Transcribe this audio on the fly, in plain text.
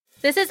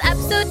This is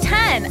episode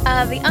 10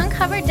 of the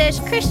Uncovered Dish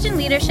Christian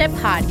Leadership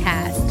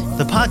Podcast.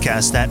 The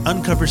podcast that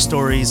uncovers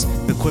stories,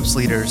 equips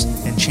leaders,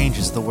 and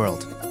changes the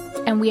world.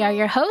 And we are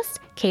your hosts,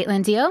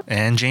 Caitlin Dio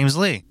and James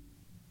Lee.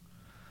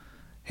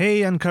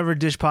 Hey, Uncovered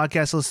Dish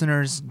podcast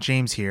listeners,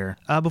 James here.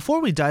 Before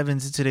we dive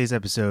into today's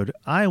episode,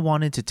 I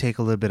wanted to take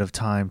a little bit of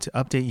time to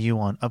update you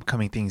on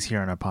upcoming things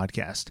here on our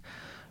podcast.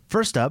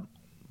 First up,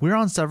 we're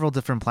on several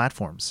different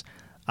platforms: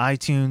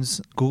 iTunes,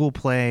 Google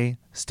Play,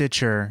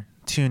 Stitcher,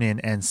 TuneIn,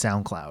 and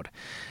SoundCloud.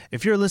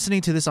 If you're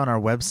listening to this on our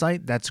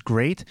website, that's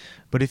great,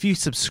 but if you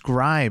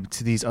subscribe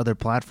to these other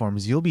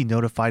platforms, you'll be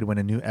notified when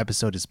a new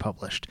episode is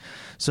published.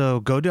 So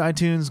go to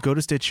iTunes, go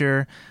to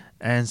Stitcher,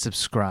 and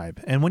subscribe.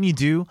 And when you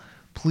do,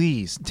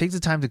 please take the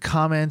time to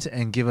comment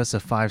and give us a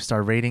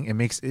 5-star rating.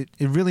 It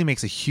really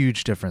makes a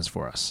huge difference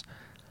for us.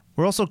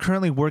 We're also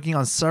currently working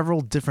on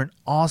several different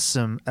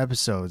awesome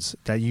episodes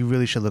that you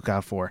really should look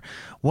out for.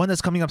 One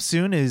that's coming up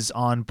soon is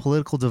on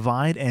political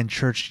divide and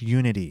church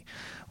unity.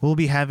 We'll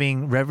be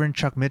having Reverend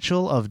Chuck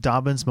Mitchell of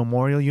Dobbins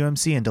Memorial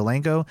UMC in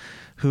Durango,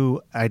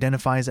 who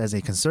identifies as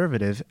a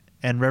conservative,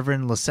 and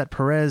Reverend Lisette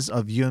Perez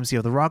of UMC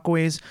of the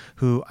Rockaways,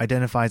 who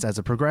identifies as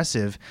a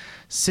progressive,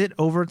 sit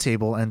over a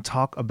table and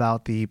talk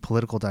about the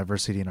political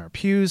diversity in our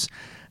pews,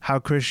 how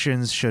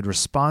Christians should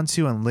respond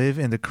to and live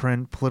in the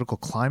current political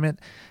climate,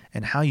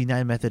 and how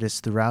United Methodists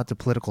throughout the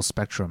political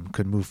spectrum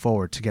could move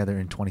forward together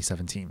in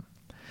 2017.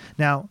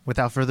 Now,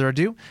 without further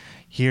ado,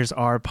 here's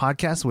our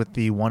podcast with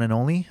the one and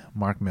only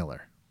Mark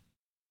Miller.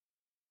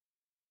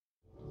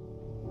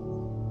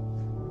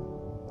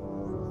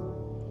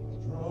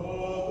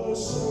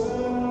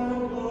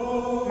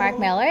 Mark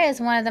Miller is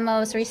one of the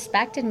most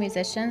respected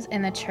musicians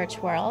in the church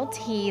world.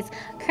 He's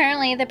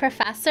currently the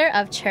professor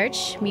of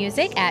church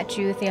music at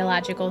Drew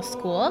Theological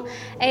School,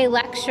 a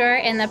lecturer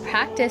in the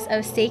practice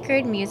of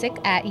sacred music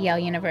at Yale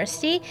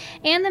University,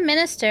 and the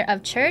minister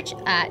of church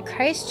at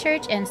Christ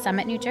Church in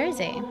Summit, New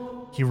Jersey.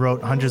 He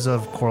wrote hundreds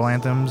of choral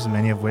anthems,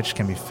 many of which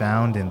can be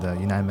found in the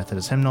United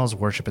Methodist hymnals,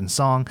 Worship and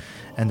Song,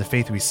 and The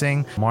Faith We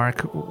Sing.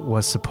 Mark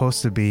was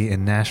supposed to be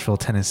in Nashville,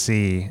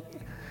 Tennessee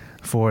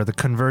for the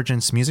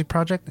Convergence Music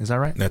Project. Is that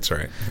right? That's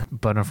right.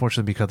 But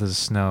unfortunately, because of the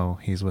snow,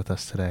 he's with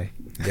us today.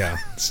 Yeah.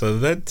 So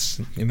that's,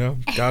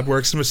 God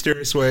works in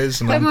mysterious ways,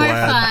 and I'm more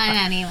glad. Fun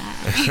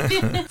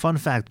anyway. Fun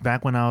fact,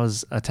 back when I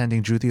was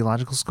attending Drew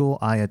Theological School,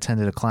 I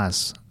attended a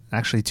class,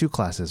 actually 2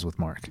 classes with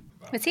Mark.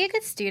 Was he a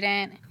good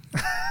student?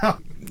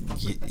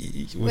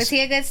 Was he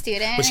a good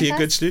student? Was he a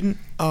good student?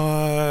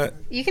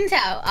 You can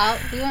tell.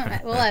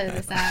 We'll edit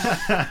this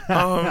out.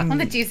 I'm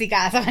the juicy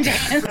gossip.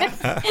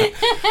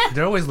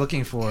 They're always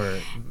looking for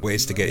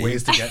ways to get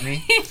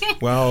me.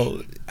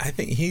 Well, I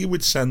think he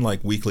would send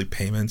like weekly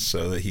payments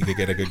so that he could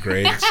get a good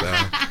grade. So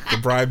the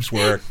bribes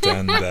worked,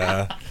 and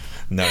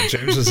no,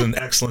 James is an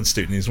excellent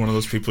student. He's one of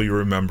those people you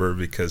remember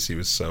because he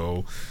was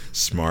so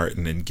smart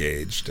and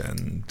engaged.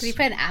 And did you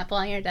put an apple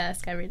on your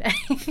desk every day?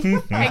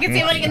 I can see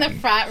him like in the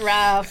front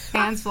row,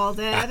 hands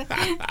folded.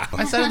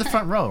 I sat in the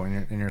front row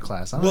in your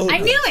class. I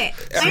knew it.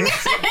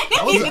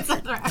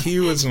 He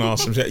was an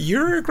awesome.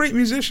 You're a great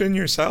musician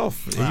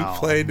yourself. Wow, you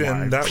played, Mark.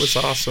 and that was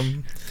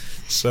awesome.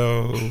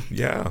 So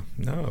yeah,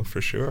 no, for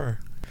sure.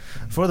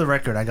 For the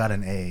record, I got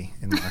an A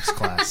in Mark's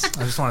class.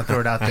 I just want to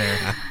throw it out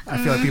there. I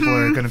feel like people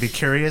are going to be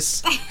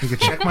curious. You can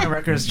check my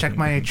records, check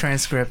my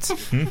transcript.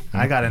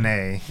 I got an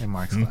A in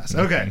Mark's class.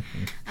 Okay.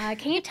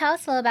 Can you tell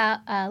us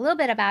a little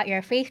bit about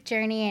your faith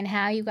journey and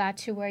how you got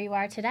to where you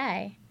are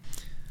today?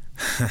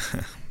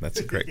 That's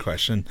a great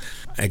question.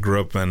 I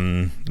grew up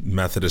in a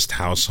Methodist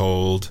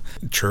household.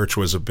 Church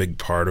was a big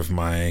part of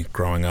my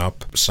growing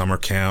up. Summer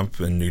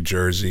camp in New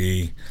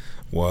Jersey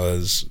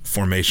was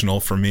formational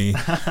for me.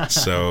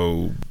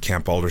 So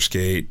Camp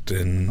Aldersgate,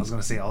 and I was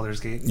going to say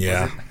Aldersgate.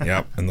 Yeah,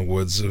 yep, in the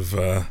woods of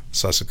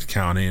Sussex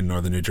County in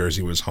northern New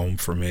Jersey was home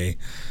for me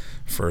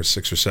for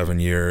 6 or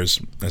 7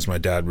 years, as my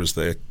dad was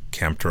the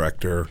camp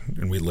director,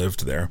 and we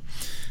lived there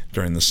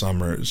during the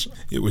summers.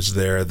 It was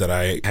there that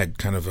I had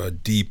kind of a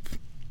deep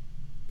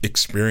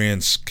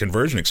experience,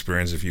 conversion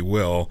experience, if you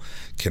will,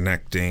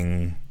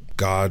 connecting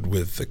God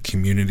with a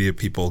community of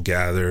people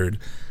gathered,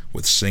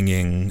 with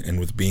singing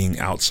and with being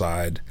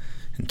outside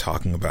and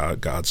talking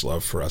about God's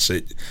love for us.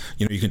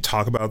 You can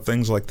talk about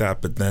things like that,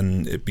 but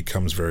then it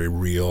becomes very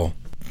real,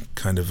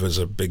 kind of as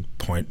a big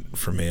point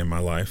for me in my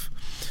life.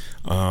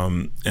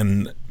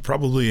 And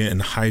probably in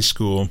high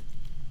school,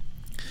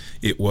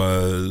 I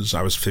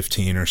was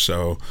 15 or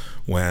so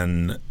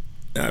when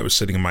I was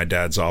sitting in my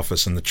dad's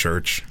office in the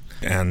church,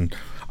 and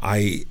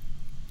I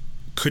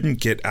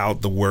couldn't get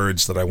out the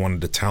words that I wanted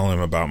to tell him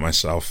about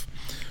myself,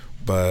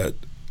 but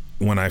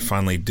when I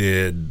finally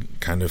did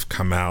kind of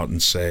come out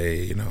and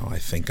say, I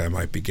think I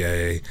might be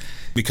gay,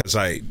 because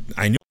I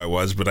knew I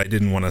was, but I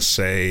didn't want to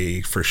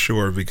say for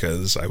sure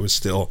because I was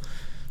still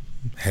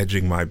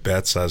hedging my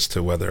bets as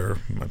to whether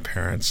my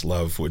parents'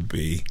 love would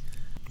be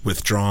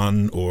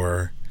withdrawn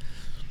or...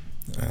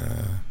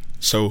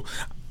 So,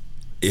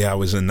 I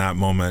was in that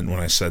moment when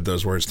I said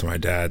those words to my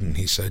dad, and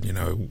he said,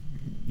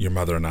 your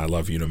mother and I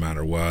love you no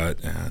matter what,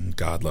 and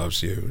God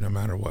loves you no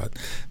matter what.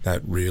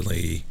 That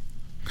really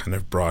kind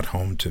of brought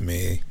home to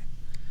me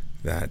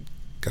that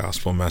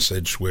gospel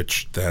message,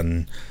 which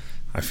then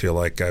I feel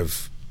like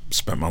I've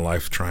spent my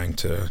life trying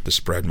to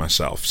spread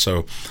myself.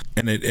 So,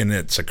 and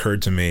it's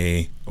occurred to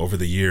me over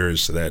the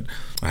years that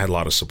I had a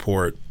lot of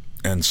support,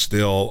 and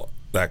still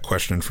that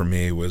question for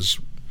me was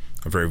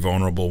a very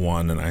vulnerable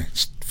one, and I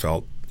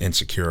felt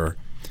insecure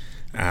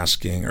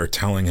asking or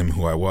telling him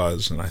who I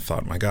was. And I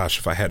thought, my gosh,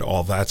 if I had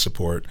all that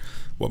support,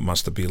 what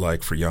must it be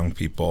like for young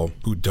people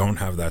who don't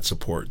have that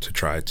support to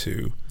try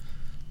to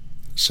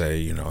say,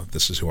 you know,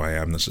 this is who I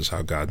am, this is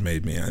how God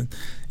made me. And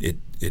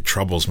it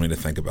troubles me to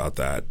think about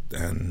that,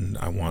 and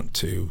I want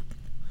to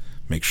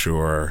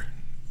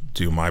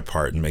do my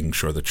part in making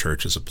sure the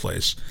church is a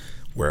place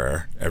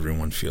where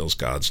everyone feels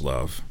God's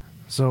love.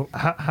 So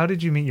how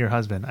did you meet your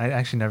husband? I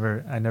actually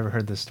never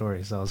heard this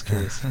story, so I was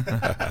curious.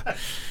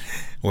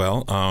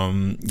 Well,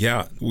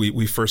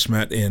 we first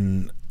met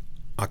in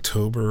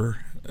October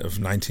of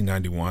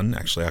 1991,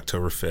 actually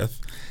October 5th.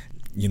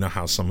 You know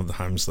how some of the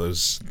times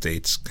those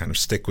dates kind of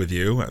stick with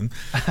you, and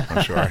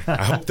I'm sure,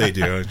 I hope they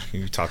do.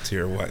 You talk to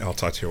your wife. I'll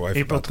talk to your wife.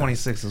 April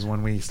 26th is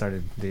when we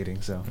started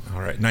dating. So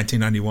all right,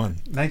 1991.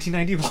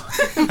 1991.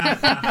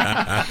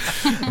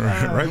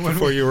 right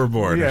before you were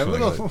born. Yeah, a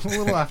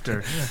little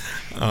after.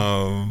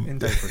 Yeah. In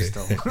diapers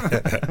still.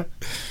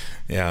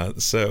 Yeah,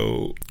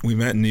 so we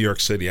met in New York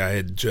City. I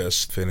had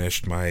just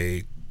finished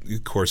my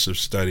course of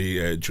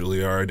study at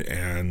Juilliard,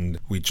 and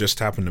we just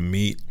happened to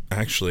meet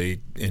actually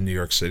in New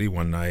York City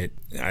one night.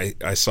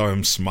 I saw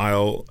him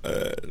smile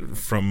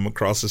from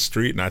across the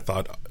street, and I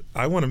thought,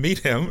 I want to meet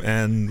him.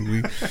 And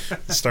we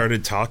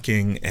started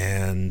talking,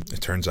 and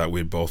it turns out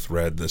we'd both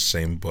read the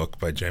same book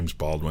by James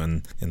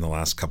Baldwin in the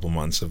last couple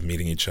months of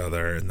meeting each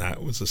other, and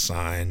that was a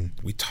sign.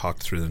 We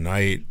talked through the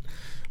night.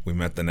 We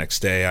met the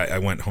next day. I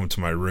went home to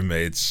my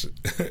roommates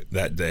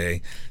that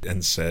day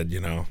and said,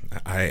 you know,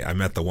 I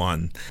met the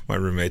one. My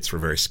roommates were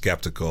very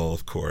skeptical,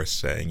 of course,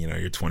 saying, you know,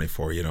 you're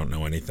 24, you don't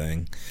know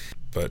anything.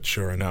 But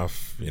sure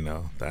enough, you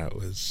know, that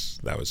was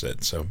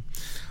it. So,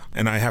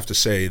 and I have to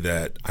say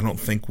that I don't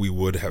think we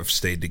would have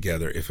stayed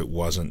together if it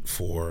wasn't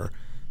for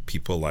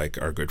people like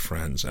our good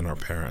friends and our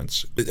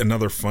parents.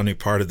 Another funny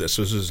part of this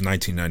was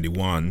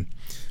 1991.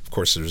 Of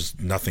course, there's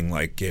nothing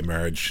like gay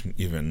marriage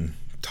even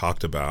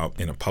talked about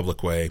in a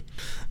public way.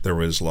 There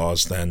was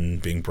laws then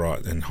being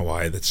brought in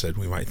Hawaii that said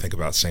we might think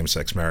about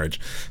same-sex marriage.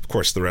 Of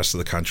course, the rest of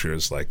the country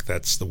was like,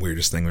 that's the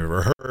weirdest thing we've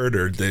ever heard,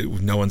 or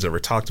no one's ever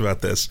talked about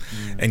this.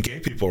 And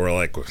gay people were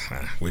like,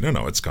 we don't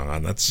know what's going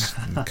on. That's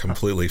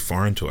completely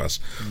foreign to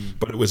us.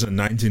 But it was in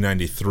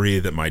 1993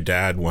 that my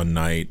dad one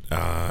night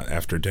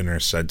after dinner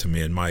said to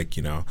me and Mike,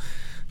 you know,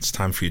 it's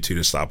time for you two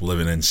to stop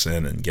living in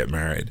sin and get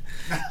married.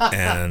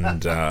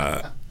 And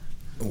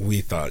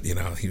we thought, you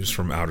know, he was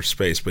from outer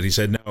space, but he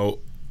said, no,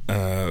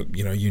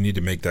 you know, you need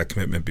to make that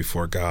commitment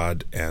before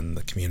God and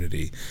the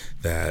community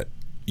that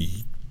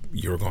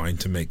you're going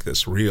to make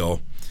this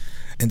real.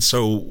 And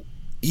so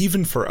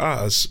even for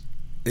us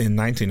in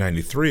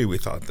 1993, we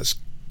thought this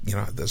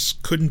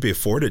couldn't be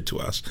afforded to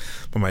us.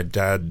 But my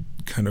dad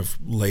kind of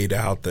laid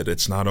out that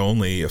it's not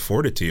only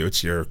afforded to you,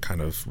 it's your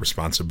kind of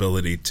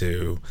responsibility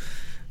to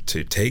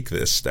take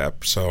this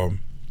step. So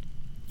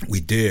we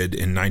did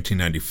in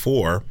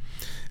 1994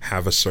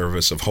 have a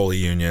service of Holy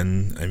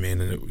Union. I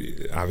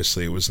mean,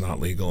 obviously it was not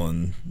legal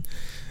in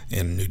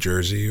New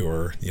Jersey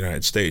or the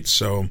United States.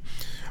 So,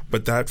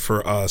 but that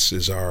for us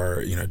is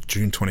our, you know,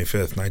 June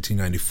 25th,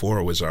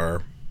 1994 was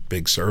our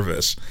big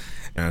service.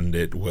 And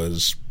it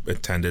was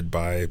attended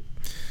by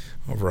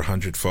over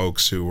 100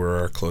 folks who were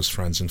our close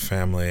friends and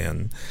family.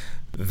 And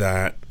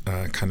that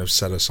kind of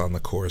set us on the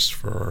course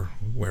for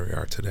where we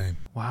are today.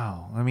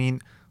 Wow. I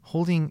mean,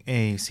 holding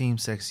a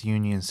same-sex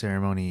union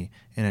ceremony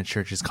in a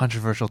church is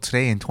controversial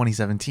today in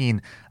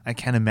 2017. I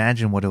can't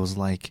imagine what it was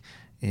like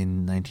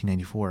in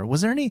 1994.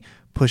 Was there any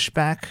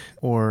pushback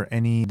or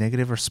any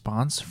negative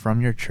response from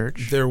your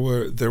church? There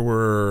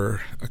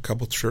were a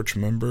couple church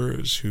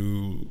members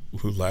who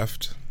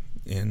left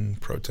in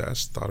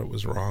protest, thought it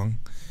was wrong.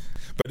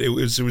 But it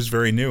was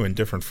very new and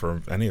different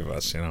for any of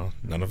us. You know,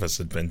 none of us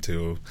had been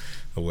to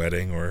a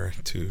wedding where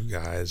two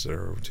guys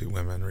or two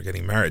women were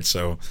getting married.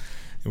 So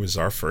it was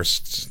our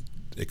first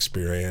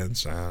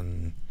experience,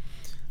 and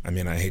I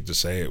mean, I hate to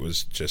say it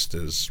was just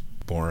as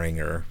boring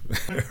or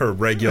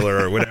regular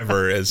or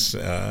whatever as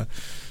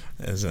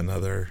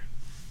another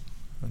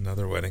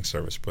wedding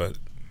service, but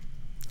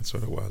that's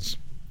what it was.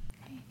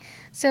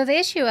 So the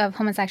issue of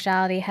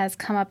homosexuality has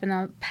come up in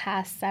the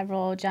past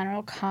several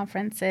general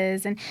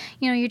conferences, and,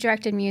 you know, you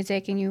directed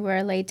music and you were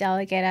a lay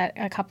delegate at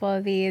a couple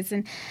of these,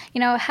 and,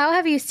 you know, how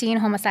have you seen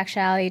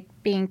homosexuality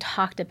being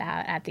talked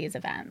about at these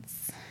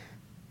events?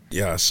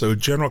 Yeah, so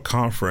General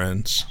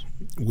Conference,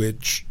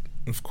 which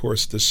of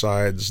course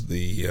decides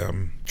the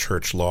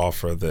church law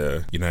for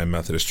the United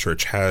Methodist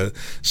Church,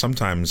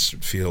 sometimes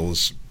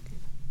feels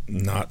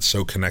not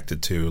so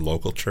connected to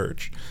local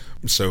church.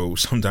 So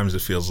sometimes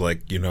it feels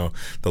like, you know,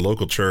 the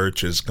local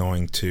church is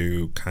going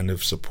to kind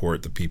of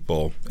support the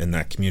people in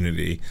that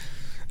community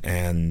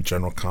and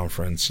General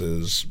Conference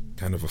is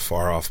kind of a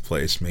far-off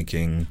place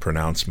making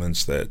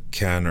pronouncements that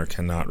can or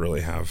cannot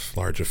really have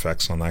large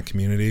effects on that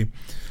community.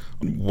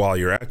 While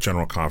you're at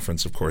General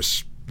Conference, of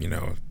course,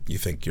 you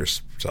think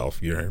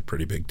yourself you're a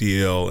pretty big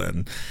deal,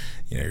 and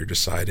you're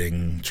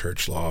deciding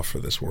church law for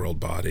this world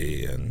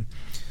body, and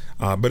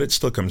but it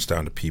still comes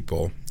down to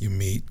people. You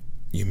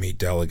meet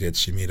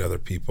delegates, you meet other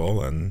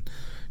people, and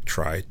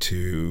try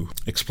to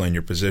explain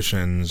your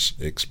positions,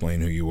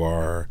 explain who you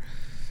are,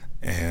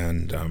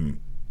 and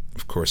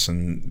of course,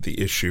 in the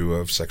issue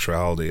of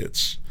sexuality,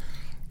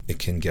 it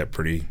can get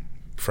pretty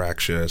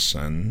fractious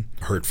and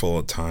hurtful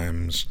at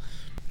times.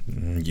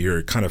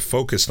 You're kind of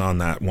focused on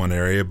that one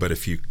area, but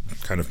if you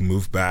kind of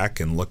move back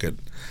and look at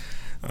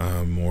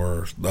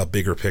a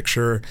bigger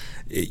picture,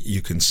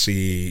 you can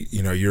see,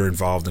 you're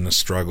involved in a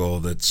struggle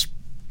that's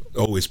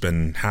always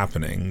been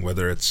happening,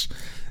 whether it's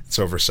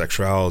over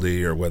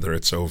sexuality, or whether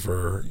it's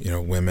over,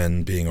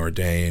 women being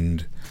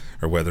ordained,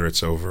 or whether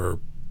it's over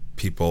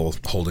people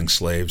holding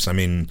slaves. I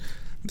mean,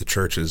 the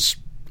church has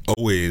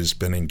always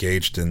been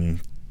engaged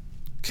in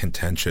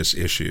contentious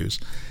issues,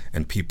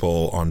 and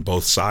people on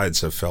both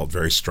sides have felt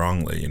very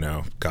strongly,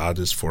 God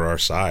is for our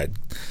side,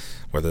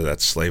 whether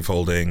that's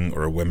slaveholding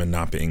or women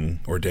not being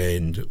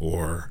ordained,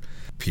 or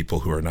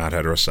people who are not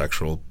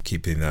heterosexual,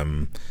 keeping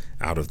them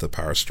out of the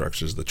power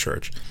structures of the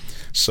church.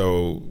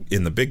 So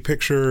in the big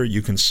picture,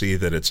 you can see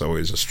that it's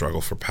always a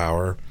struggle for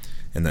power,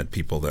 and that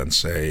people then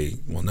say,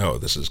 well, no,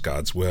 this is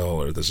God's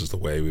will, or this is the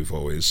way we've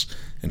always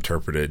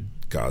interpreted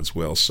God's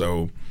will.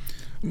 So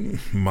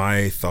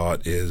my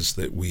thought is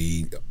that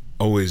we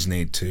always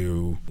need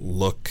to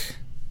look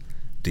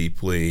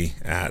deeply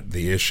at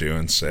the issue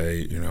and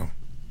say,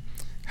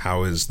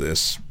 how is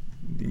this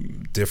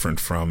different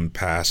from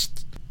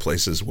past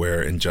places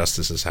where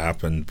injustice has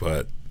happened,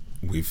 but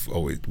we've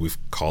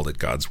called it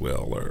God's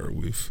will, or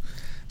we've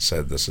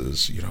said this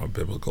is, a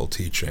biblical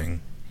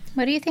teaching.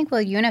 What do you think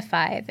will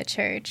unify the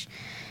church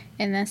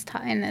in this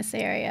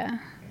area?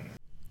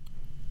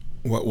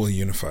 What will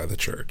unify the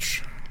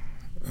church?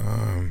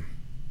 Do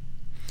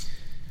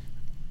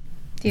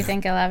you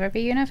think it'll ever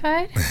be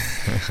unified?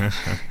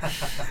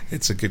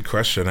 It's a good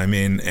question. I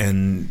mean,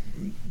 and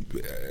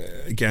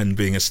again,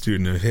 being a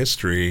student of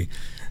history,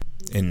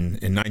 in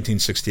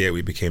 1968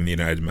 we became the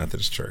United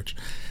Methodist Church,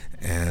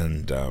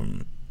 and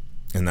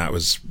that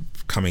was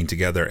coming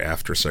together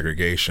after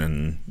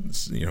segregation.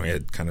 We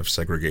had kind of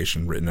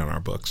segregation written on our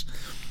books.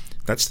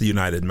 That's the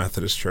United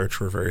Methodist Church.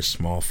 We're a very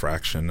small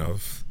fraction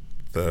of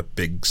the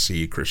big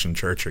C Christian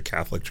church or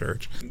Catholic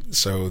church.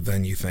 So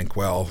then you think,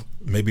 well,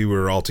 maybe we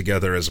were all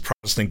together as a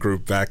Protestant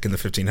group back in the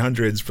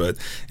 1500s, but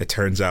it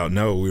turns out,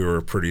 no, we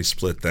were pretty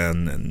split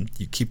then. And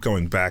you keep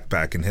going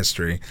back in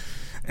history,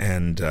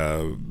 and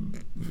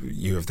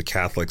you have the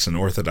Catholics and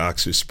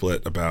Orthodox who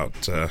split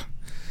about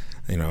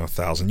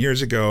 1,000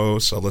 years ago.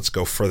 So let's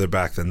go further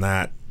back than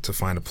that to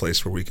find a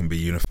place where we can be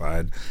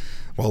unified.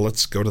 Well,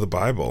 let's go to the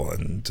Bible,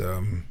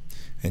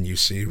 and you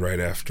see right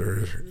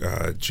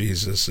after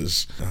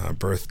Jesus'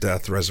 birth,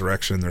 death,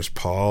 resurrection, there's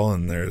Paul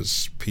and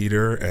there's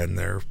Peter, and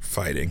they're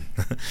fighting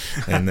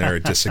and they're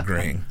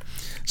disagreeing.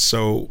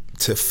 So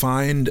to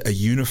find a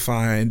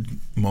unified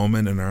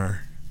moment in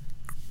our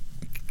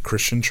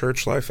Christian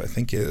church life, I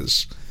think,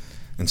 is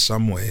in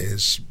some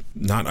ways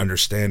not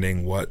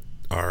understanding what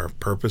our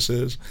purpose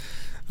is.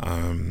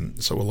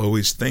 So we'll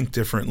always think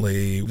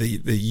differently.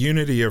 The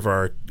unity of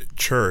our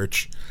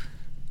church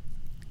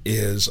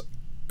is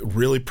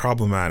really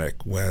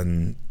problematic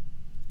when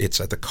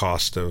it's at the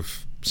cost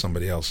of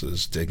somebody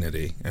else's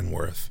dignity and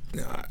worth.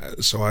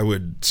 So I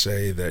would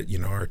say that,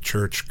 our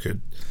church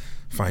could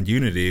find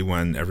unity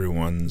when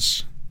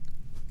everyone's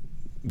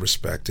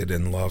respected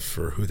and loved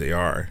for who they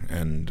are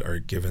and are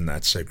given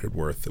that sacred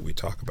worth that we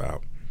talk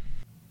about.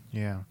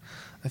 Yeah.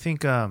 I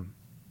think a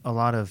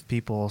lot of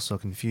people also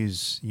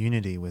confuse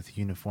unity with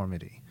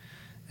uniformity.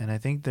 And I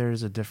think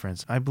there's a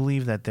difference. I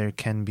believe that there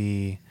can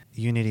be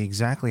unity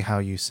exactly how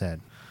you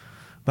said.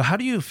 But how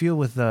do you feel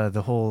with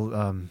the whole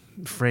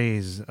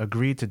phrase,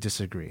 agree to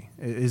disagree?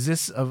 Is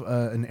this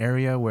an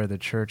area where the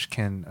church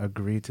can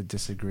agree to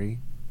disagree?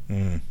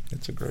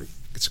 It's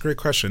a great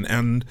question.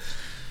 And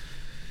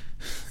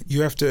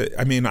you have to,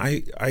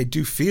 I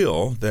do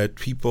feel that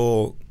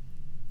people,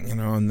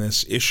 on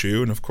this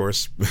issue, and of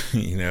course,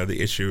 the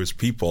issue is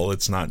people.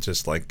 It's not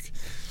just like...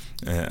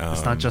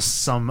 it's not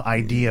just some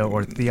idea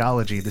or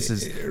theology.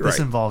 This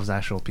involves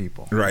actual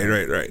people.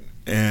 Right.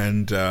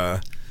 And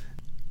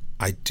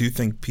I do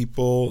think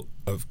people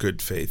of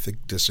good faith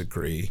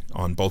disagree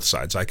on both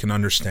sides. I can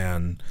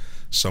understand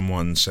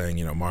someone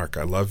saying, Mark,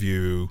 I love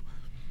you.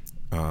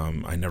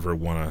 I never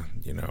want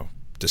to,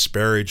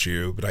 disparage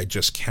you, but I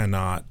just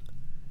cannot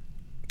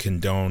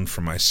condone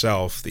for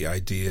myself the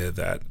idea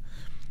that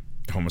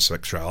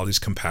homosexuality is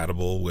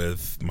compatible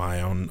with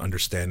my own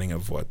understanding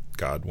of what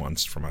God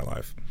wants for my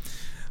life.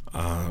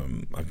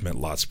 I've met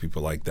lots of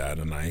people like that,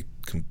 and I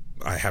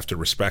have to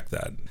respect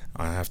that.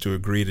 I have to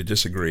agree to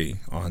disagree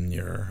on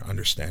your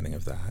understanding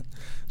of that.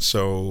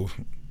 So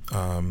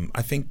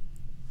I think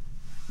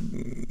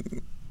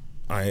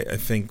I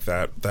think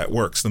that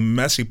works. The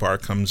messy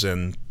part comes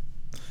in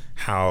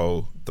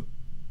how the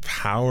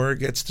power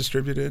gets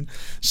distributed,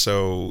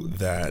 so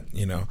that,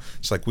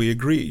 it's like we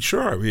agree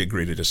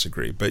to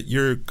disagree, but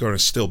you're going to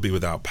still be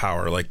without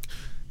power. Like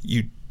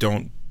you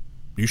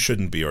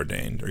shouldn't be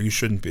ordained, or you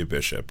shouldn't be a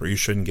bishop, or you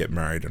shouldn't get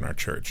married in our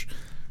church.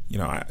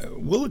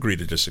 We'll agree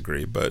to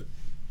disagree, but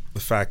the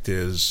fact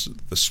is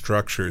the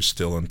structure is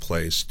still in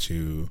place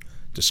to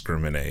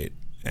discriminate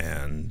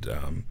and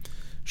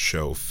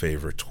show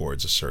favor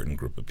towards a certain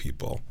group of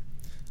people.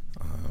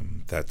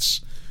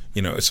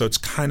 So it's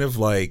kind of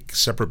like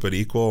separate but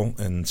equal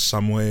in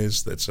some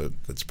ways. That's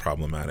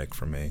problematic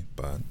for me,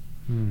 but.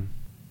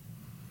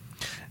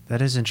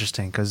 That is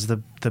interesting, because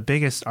the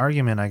biggest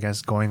argument, I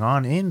guess, going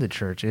on in the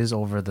church is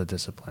over the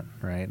discipline,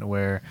 right?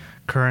 Where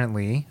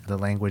currently the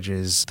language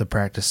is the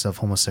practice of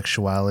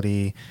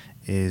homosexuality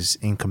is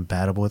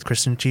incompatible with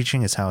Christian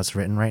teaching, is how it's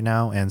written right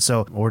now. And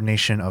so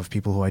ordination of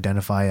people who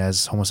identify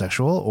as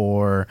homosexual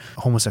or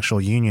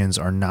homosexual unions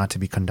are not to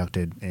be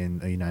conducted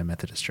in a United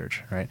Methodist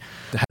Church, right?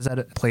 Has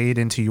that played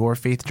into your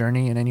faith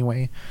journey in any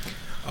way?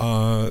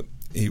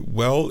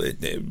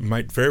 It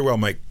might very well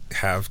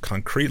have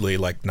concretely,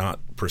 like not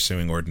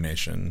pursuing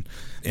ordination.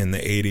 In the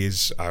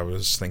 80s, I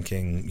was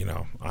thinking,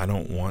 I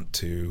don't want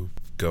to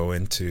go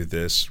into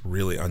this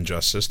really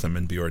unjust system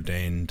and be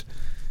ordained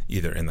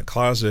either in the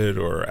closet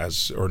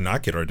or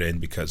not get ordained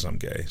because I'm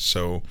gay.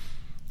 So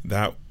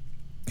that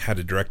had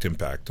a direct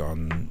impact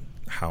on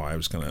how I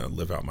was going to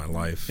live out my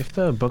life. If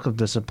the Book of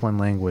Discipline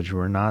language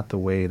were not the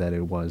way that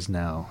it was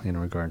now in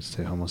regards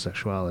to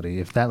homosexuality,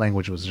 if that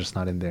language was just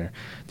not in there,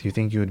 do you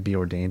think you would be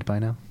ordained by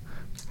now?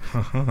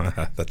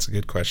 That's a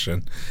good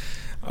question.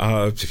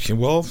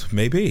 Well,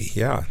 maybe,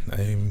 yeah.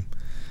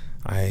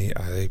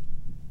 I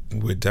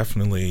would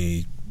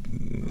definitely,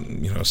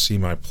 see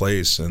my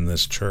place in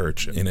this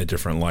church in a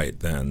different light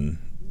than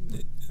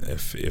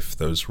if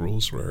those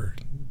rules were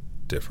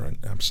different.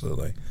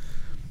 Absolutely.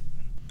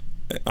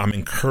 I'm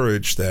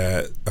encouraged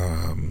that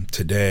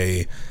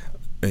today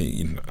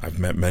I've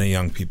met many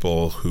young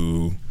people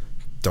who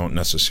don't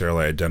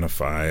necessarily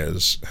identify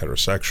as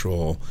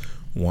heterosexual,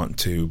 want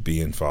to be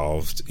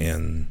involved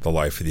in the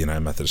life of the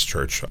United Methodist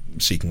Church,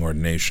 seeking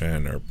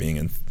ordination or being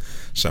in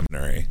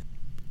seminary.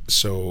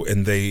 So,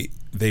 and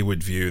they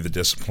would view the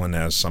discipline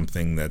as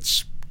something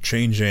that's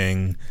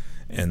changing,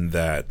 and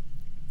that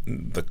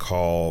the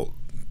call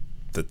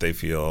that they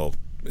feel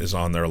is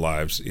on their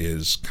lives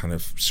is kind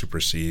of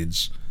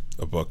supersedes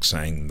a book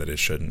saying that it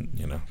shouldn't,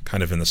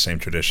 kind of in the same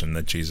tradition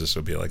that Jesus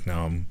would be like,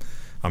 no,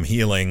 I'm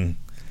healing,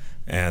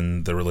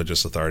 and the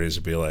religious authorities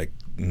would be like,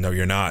 no,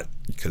 you're not,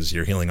 because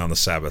you're healing on the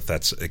Sabbath.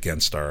 That's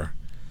against our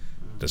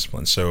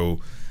discipline. So,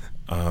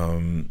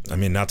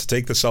 not to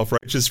take the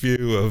self-righteous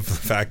view of the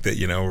fact that,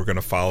 we're going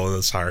to follow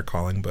this higher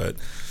calling, but,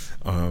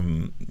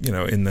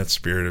 in that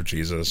spirit of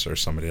Jesus, or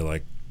somebody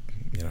like,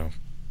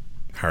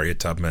 Harriet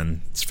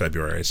Tubman, it's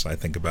February, so I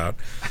think about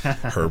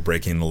her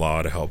breaking the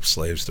law to help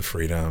slaves to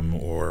freedom,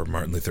 or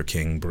Martin Luther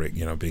King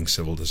being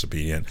civil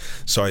disobedient.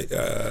 So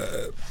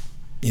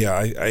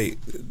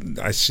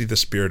I see the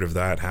spirit of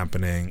that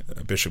happening.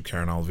 Bishop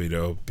Karen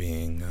Alvito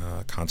being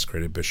a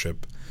consecrated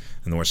bishop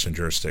in the Western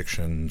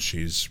jurisdiction,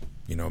 she's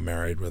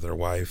married with her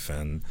wife,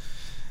 and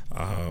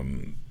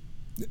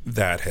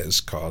that has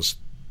caused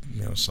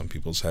some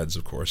people's heads,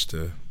 of course,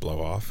 to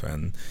blow off,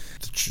 and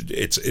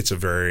it's a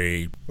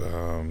very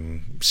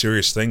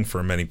serious thing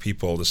for many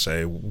people to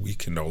say we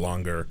can no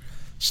longer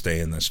stay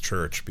in this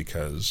church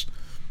because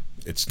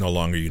it's no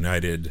longer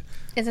united.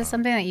 Is this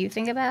something that you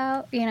think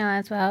about,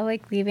 as well,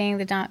 like leaving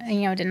the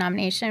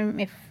denomination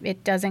if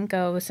it doesn't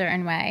go a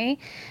certain way?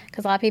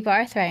 Because a lot of people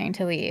are threatening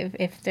to leave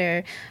if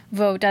their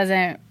vote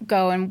doesn't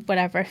go in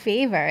whatever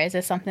favor. Is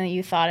this something that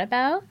you thought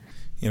about?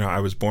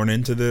 I was born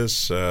into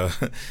this.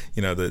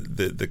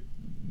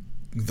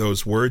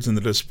 Those words in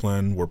the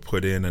discipline were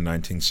put in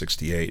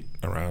 1968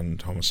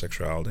 around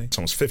homosexuality. It's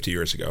almost 50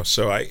 years ago.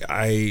 So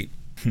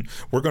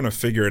we're going to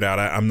figure it out.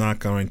 I'm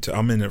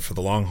in it for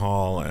the long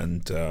haul,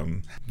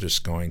 and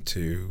just going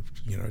to,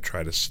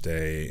 try to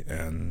stay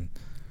and,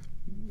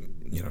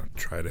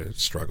 try to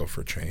struggle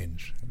for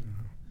change.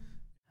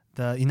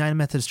 The United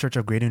Methodist Church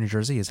of Greater New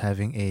Jersey is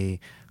having a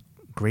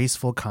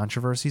Graceful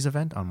Controversies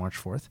event on March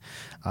 4th,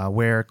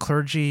 where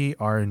clergy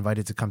are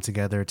invited to come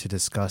together to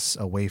discuss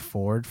a way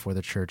forward for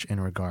the church in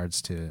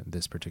regards to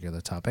this particular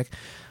topic.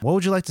 What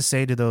would you like to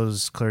say to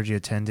those clergy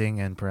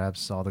attending, and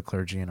perhaps all the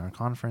clergy in our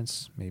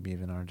conference, maybe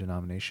even our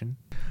denomination?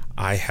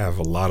 I have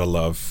a lot of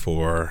love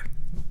for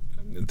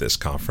this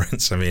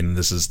conference.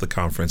 This is the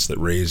conference that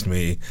raised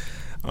me.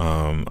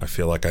 I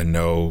feel like I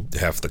know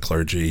half the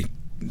clergy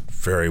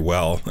very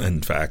well,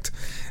 in fact,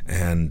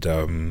 and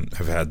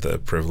have had the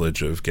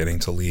privilege of getting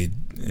to lead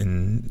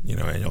in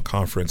annual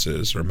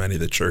conferences, or many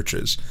of the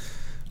churches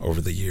over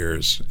the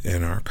years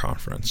in our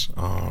conference.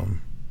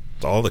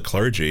 All the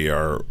clergy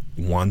are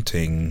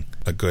wanting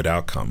a good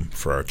outcome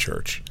for our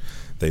church.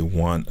 They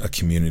want a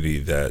community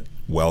that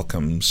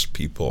welcomes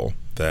people,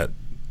 that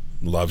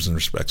loves and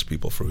respects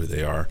people for who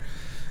they are.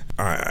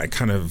 I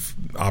kind of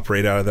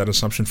operate out of that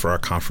assumption for our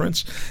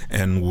conference,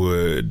 and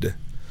would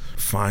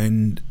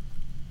find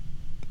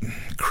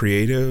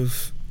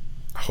creative,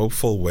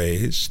 hopeful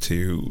ways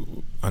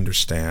to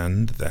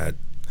understand that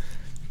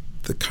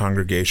the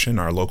congregation,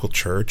 our local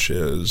church,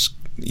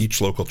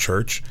 each local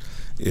church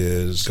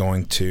is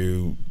going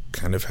to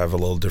kind of have a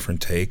little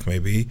different take,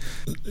 maybe.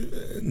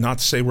 Not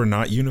to say we're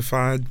not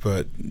unified,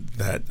 but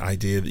that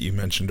idea that you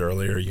mentioned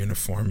earlier,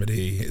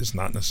 uniformity, is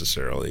not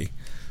necessarily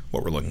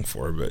what we're looking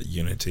for, but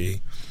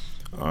unity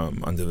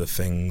under the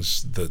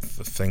things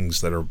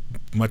that are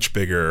much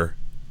bigger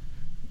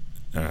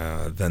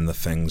than the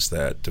things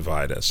that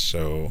divide us.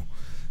 So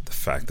the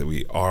fact that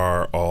we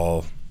are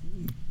all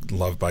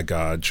loved by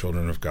God,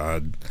 children of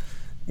God,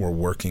 we're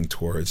working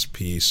towards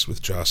peace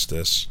with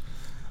justice,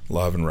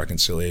 love, and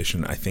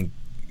reconciliation. I think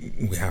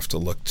we have to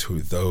look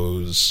to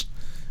those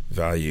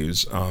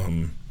values.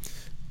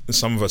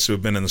 Some of us who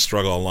have been in the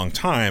struggle a long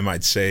time,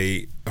 I'd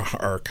say,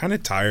 are kind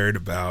of tired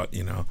about,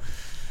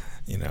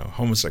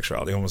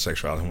 homosexuality.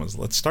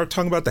 Let's start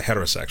talking about the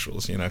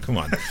heterosexuals. Come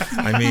on.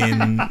 I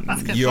mean,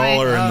 you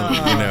all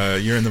are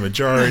you're in the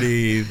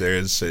majority.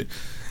 There's, so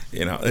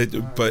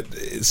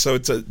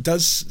it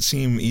does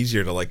seem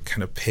easier to like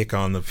kind of pick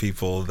on the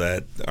people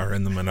that are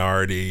in the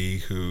minority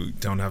who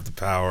don't have the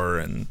power,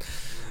 and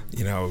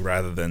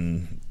rather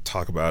than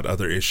talk about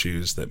other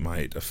issues that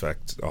might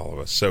affect all of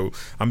us. So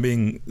I'm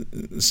being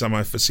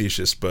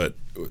semi-facetious, but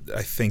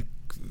I think,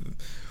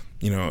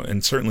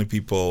 and certainly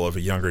people of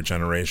a younger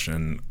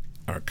generation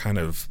are kind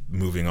of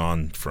moving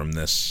on from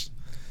this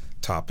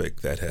topic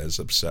that has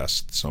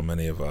obsessed so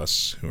many of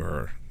us who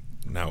are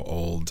now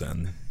old.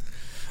 And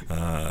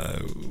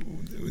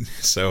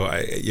so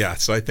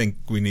I think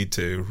we need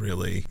to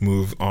really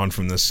move on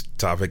from this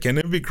topic. And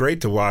it would be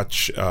great to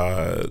watch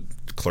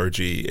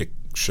clergy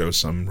show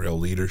some real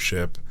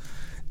leadership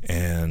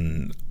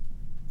and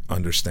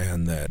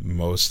understand that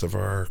most of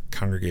our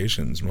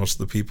congregations, most of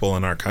the people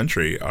in our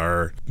country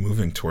are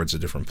moving towards a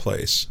different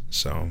place.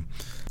 So,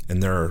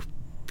 and there are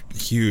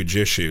huge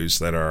issues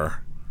that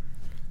are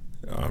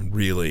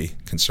really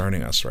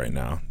concerning us right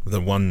now.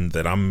 The one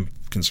that I'm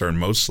concerned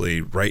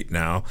mostly right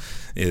now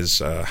is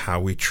how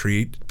we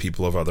treat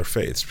people of other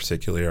faiths,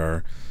 particularly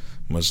our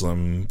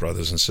Muslim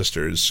brothers and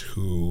sisters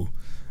who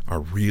are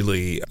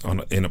really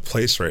in a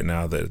place right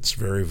now that's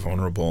very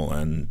vulnerable,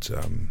 and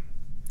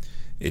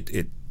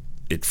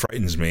it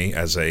frightens me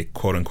as a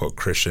quote-unquote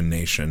Christian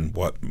nation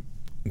what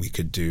we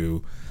could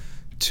do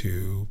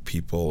to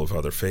people of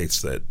other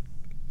faiths that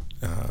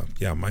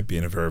might be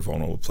in a very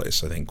vulnerable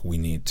place. I think we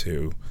need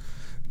to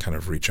kind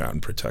of reach out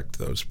and protect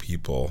those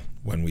people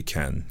when we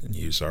can, and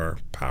use our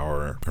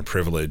power and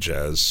privilege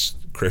as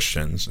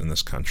Christians in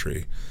this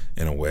country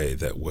in a way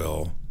that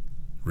will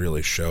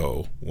really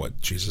show what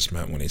Jesus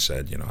meant when he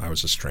said, I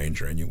was a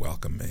stranger and you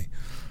welcomed me.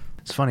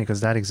 It's funny because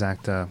that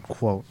exact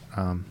quote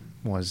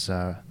was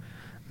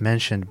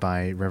mentioned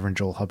by Reverend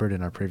Joel Hubbard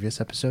in our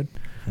previous episode.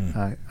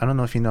 I don't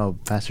know if you know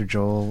Pastor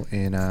Joel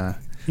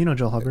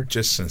Joel Hubbard?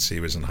 Just since he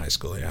was in high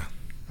school, yeah.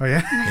 Oh,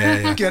 yeah?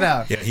 Yeah. Get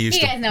out. Yeah, you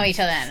guys know each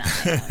other.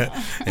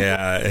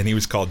 Yeah, and he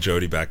was called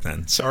Jody back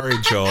then. Sorry,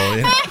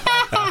 Joel.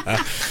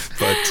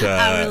 But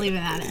I'll leave it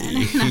at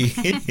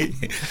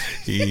it.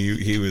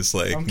 he was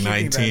like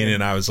 19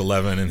 and I was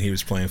 11, and he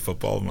was playing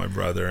football with my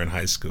brother in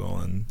high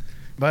school.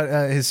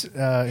 But his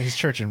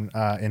church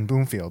in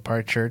Bloomfield,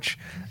 Park Church,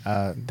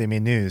 they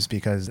made news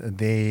because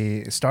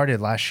they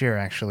started last year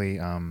actually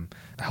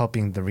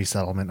helping the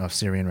resettlement of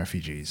Syrian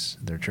refugees,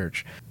 their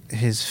church.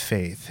 His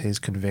faith, his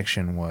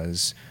conviction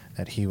was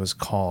that he was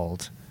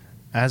called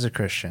as a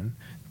Christian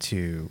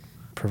to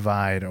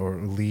provide or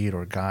lead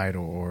or guide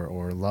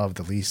or love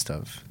the least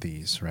of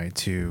these, right?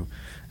 To,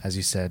 as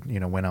you said,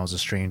 when I was a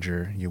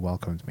stranger, you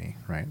welcomed me,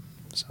 right?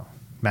 So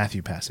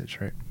Matthew passage,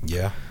 right?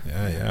 Yeah.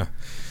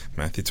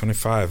 Matthew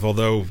 25.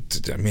 Although,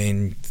 I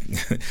mean,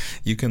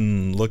 you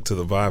can look to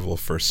the Bible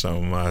for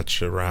so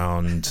much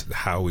around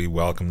how we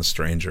welcome the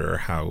stranger, or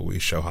how we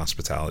show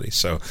hospitality.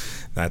 So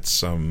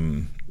that's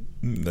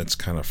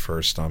kind of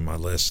first on my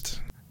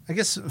list. I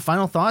guess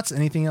final thoughts.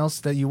 Anything else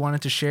that you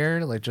wanted to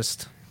share? Like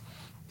just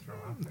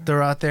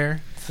throw out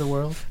there to the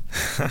world.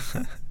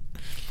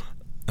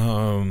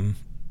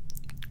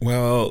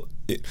 Well,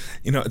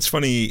 it's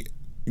funny.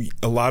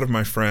 A lot of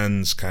my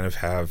friends kind of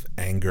have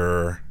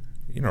anger,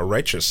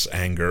 righteous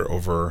anger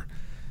over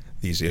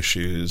these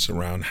issues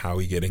around how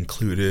we get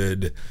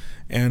included.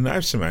 And I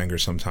have some anger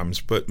sometimes,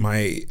 but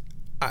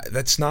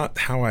that's not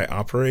how I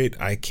operate.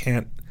 I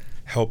can't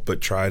help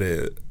but try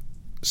to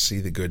see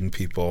the good in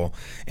people,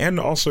 and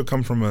also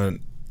come from a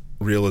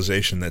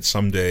realization that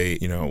someday,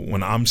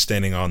 when I'm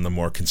standing on the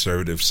more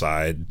conservative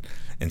side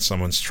and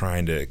someone's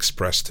trying to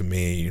express to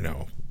me,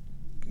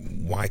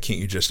 why can't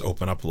you just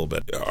open up a little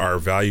bit? Our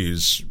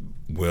values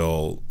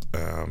will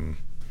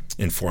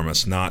inform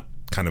us, not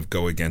kind of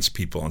go against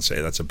people and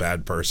say that's a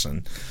bad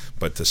person,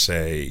 but to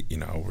say,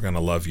 we're going to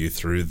love you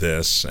through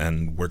this,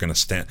 and we're going to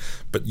stand,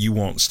 but you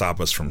won't stop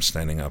us from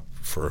standing up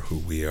for who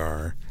we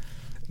are.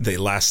 The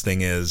last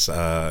thing is,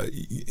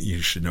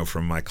 you should know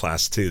from my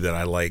class too, that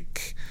I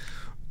like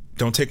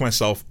don't take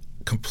myself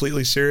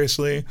completely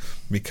seriously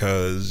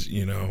because,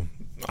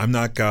 I'm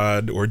not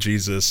God or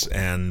Jesus,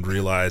 and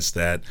realize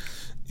that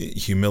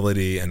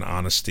humility and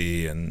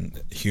honesty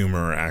and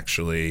humor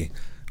actually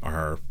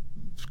are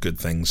good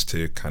things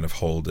to kind of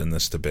hold in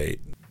this debate.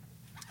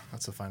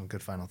 That's a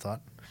good final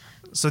thought.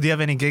 So do you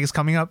have any gigs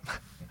coming up?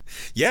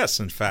 Yes,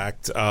 in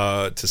fact,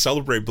 to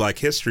celebrate Black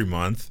History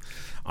Month,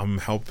 I'm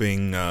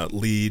helping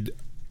lead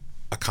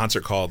a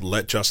concert called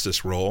Let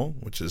Justice Roll,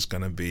 which is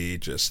going to be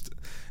just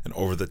an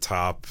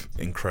over-the-top,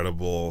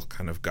 incredible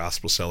kind of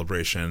gospel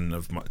celebration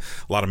of a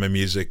lot of my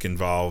music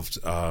involved.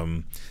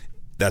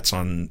 That's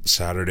on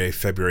Saturday,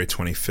 February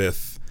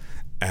 25th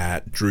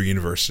at Drew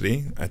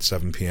University at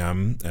 7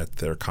 p.m. at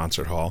their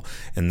concert hall.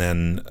 And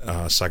then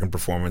second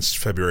performance,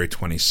 February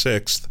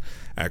 26th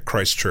at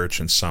Christ Church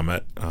in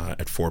Summit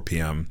at 4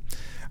 p.m.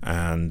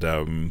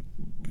 And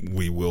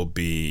we will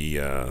be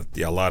a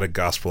lot of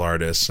gospel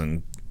artists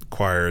and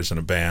choirs and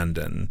a band,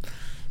 and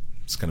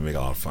it's going to be a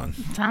lot of fun.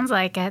 Sounds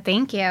like it.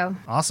 Thank you.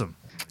 Awesome.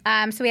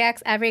 So we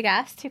ask every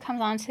guest who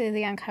comes on to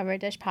the Uncovered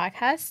Dish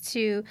podcast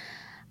to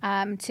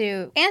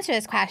answer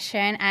this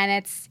question, and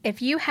it's,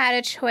 if you had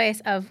a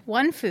choice of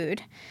one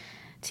food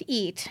to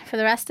eat for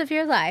the rest of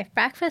your life,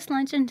 breakfast,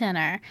 lunch, and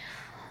dinner,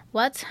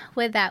 what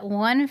would that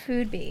one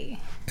food be?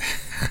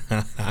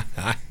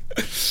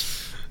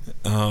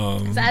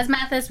 So as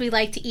Mathis, we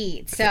like to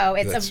eat, so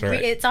it's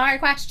a hard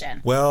question.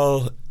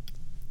 Well,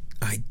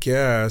 I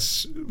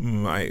guess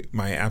my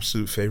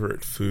absolute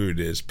favorite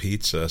food is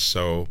pizza.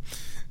 So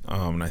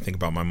when I think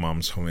about my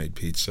mom's homemade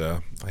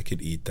pizza, I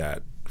could eat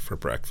that for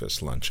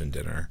breakfast, lunch, and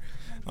dinner.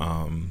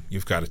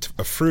 You've got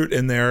a fruit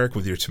in there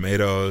with your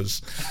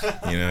tomatoes.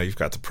 You've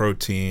got the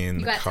protein.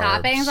 You got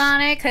carbs. Toppings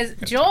on it, because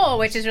Joel,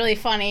 which is really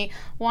funny,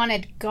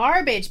 wanted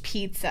garbage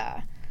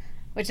pizza,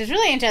 which is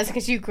really interesting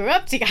because you grew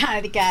up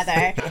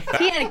together.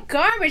 He had a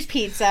garbage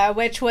pizza,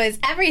 which was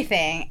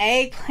everything: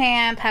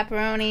 eggplant,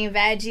 pepperoni,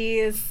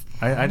 veggies.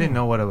 I didn't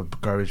know what a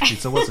garbage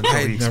pizza was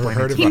until he explained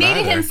it to me. He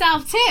made it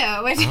himself too,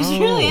 which is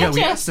really interesting.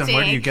 We asked him,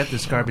 where do you get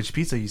this garbage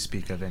pizza you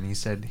speak of? And he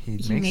said he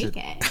makes it.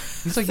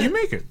 He's like, you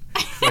make it.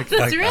 That's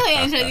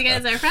really interesting. You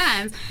guys are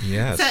friends.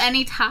 Yes. So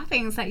any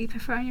toppings that you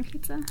prefer on your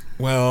pizza?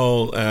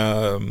 Well,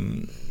 I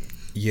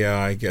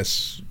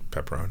guess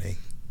pepperoni.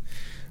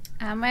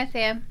 I'm with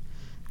you.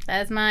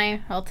 That's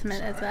my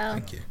ultimate as well.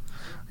 Thank you.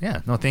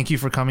 Yeah, no, thank you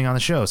for coming on the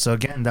show. So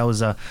again, that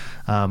was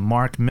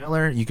Mark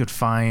Miller. You could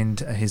find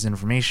his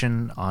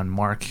information on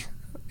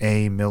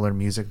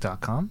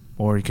markamillermusic.com,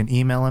 or you can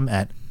email him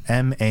at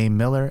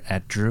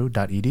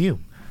mamiller@drew.edu. Great.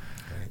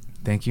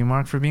 Thank you,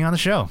 Mark, for being on the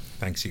show.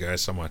 Thanks, you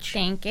guys, so much.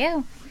 Thank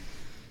you.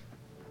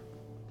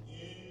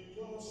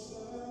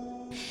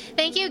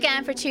 Thank you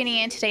again for tuning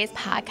in to today's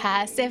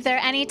podcast. If there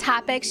are any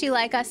topics you'd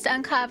like us to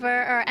uncover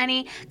or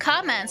any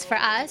comments for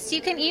us, you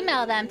can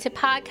email them to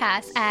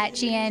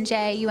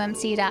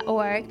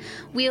podcast@gnjumc.org.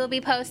 We will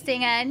be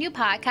posting a new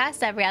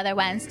podcast every other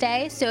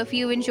Wednesday, so if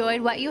you enjoyed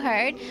what you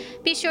heard,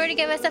 be sure to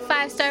give us a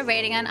 5-star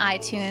rating on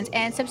iTunes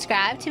and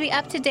subscribe to be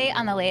up to date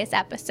on the latest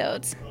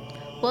episodes.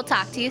 We'll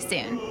talk to you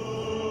soon.